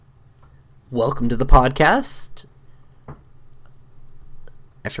Welcome to the podcast.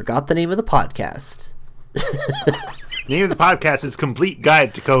 I forgot the name of the podcast. The name of the podcast is Complete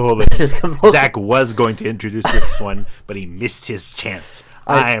Guide to Koholint. Zach was going to introduce this one, but he missed his chance.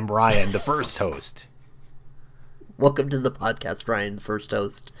 I am Ryan, the first host. Welcome to the podcast, Ryan, first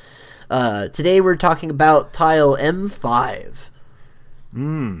host. Today we're talking about tile M5.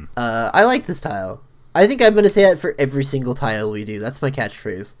 I like this tile. I think I'm going to say that for every single tile we do. That's my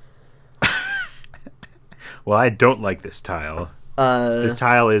catchphrase. Well, I don't like this tile. This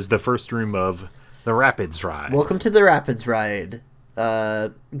tile is the first room of the Rapids Ride. Welcome to the Rapids Ride.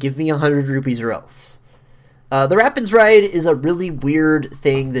 Give me 100 rupees or else. The Rapids Ride is a really weird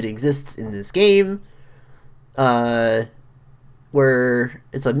thing that exists in this game. Where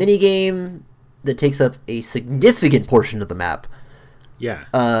it's a mini game that takes up a significant portion of the map. Yeah.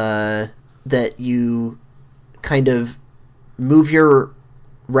 That you kind of move your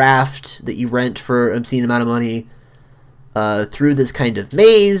raft that you rent for an obscene amount of money through this kind of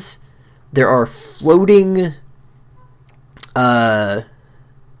maze. There are floating like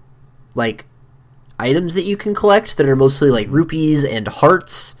items that you can collect that are mostly like rupees and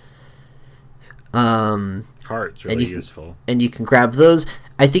hearts. Hearts really useful. And you can grab those.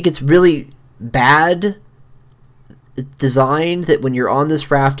 I think it's really bad designed that when you're on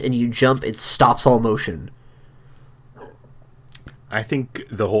this raft and you jump, it stops all motion. I think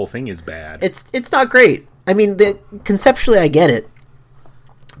the whole thing is bad. It's not great. I mean, conceptually I get it,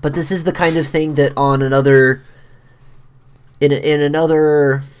 but this is the kind of thing that on another, in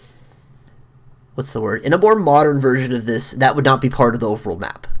another, what's the word? In a more modern version of this, that would not be part of the overall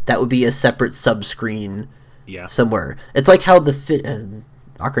map. That would be a separate sub-screen somewhere. It's like how the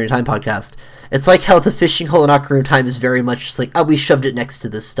Ocarina of Time podcast. It's like how the fishing hole in Ocarina of Time is very much just like, oh, we shoved it next to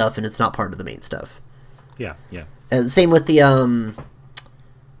this stuff and it's not part of the main stuff. Yeah, yeah. And same with the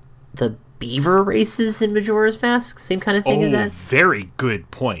beaver races in Majora's Mask. Same kind of thing as that. Very good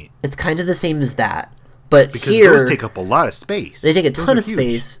point. It's kind of the same as that. But because here, those take up a lot of space. They take a ton of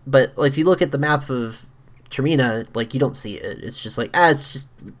space, but if you look at the map of Termina, like, you don't see it. It's just like, it's just,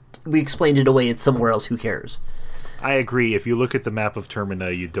 we explained it away, it's somewhere else, who cares? I agree. If you look at the map of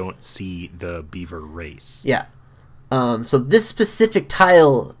Termina, you don't see the beaver race. Yeah. So this specific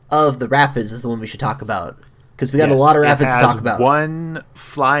tile of the rapids is the one we should talk about. Because we got a lot of rapids to talk about. One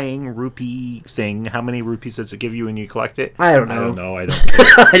flying rupee thing. How many rupees does it give you when you collect it? I don't know. I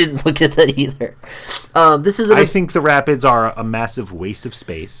don't. I didn't look at that either. I think the rapids are a massive waste of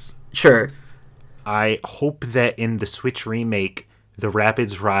space. Sure. I hope that in the Switch remake, the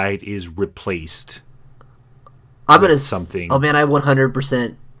Rapids Ride is replaced. I'm gonna something. Oh man, I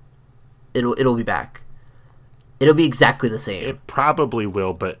 100%. It'll be back. It'll be exactly the same. It probably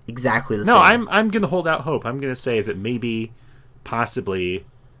will, but exactly the same. No, I'm gonna hold out hope. I'm gonna say that maybe, possibly,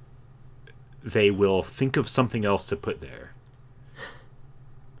 they will think of something else to put there.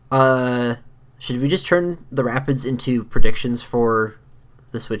 Should we just turn the rapids into predictions for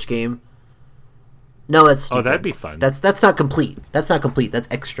the Switch game? No, that's stupid. Oh, that'd be fun. That's not complete. That's not complete. That's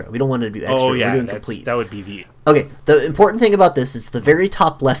extra. We don't want it to be extra. Oh yeah, we're doing complete. That would be the. Okay, the important thing about this is the very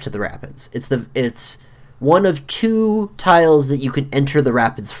top left of the rapids. It's one of two tiles that you can enter the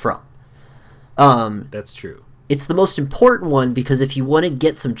rapids from. That's true. It's the most important one because if you want to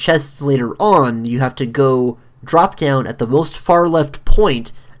get some chests later on, you have to go drop down at the most far left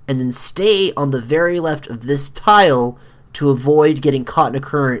point and then stay on the very left of this tile to avoid getting caught in a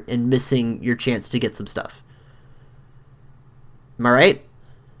current and missing your chance to get some stuff. Am I right?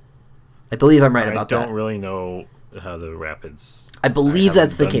 I believe I'm right about that. I don't really know how the rapids... I believe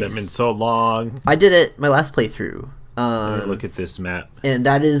that's the case. Them in so long. I did it my last playthrough. Look at this map. And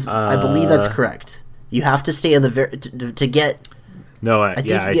that is... I believe that's correct. You have to stay on the very... To get... No,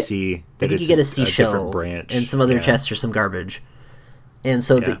 I see. I think you get a seashell branch and some other chests or some garbage. And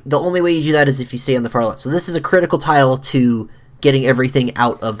so the only way you do that is if you stay on the far left. So this is a critical tile to getting everything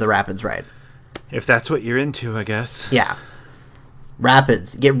out of the Rapids Ride. If that's what you're into, I guess. Yeah.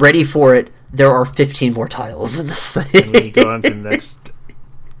 Rapids. Get ready for it. There are 15 more tiles in this thing. Can we go on to the next...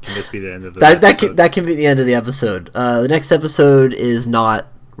 Can this be the end of the episode? That can be the end of the episode. The next episode is not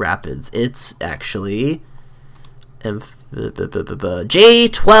Rapids. It's actually...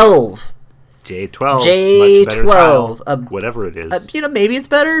 J12. J12. Whatever it is. Maybe it's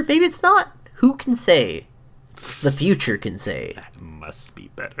better. Maybe it's not. Who can say? The future can say. That must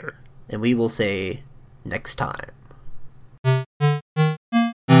be better. And we will say next time.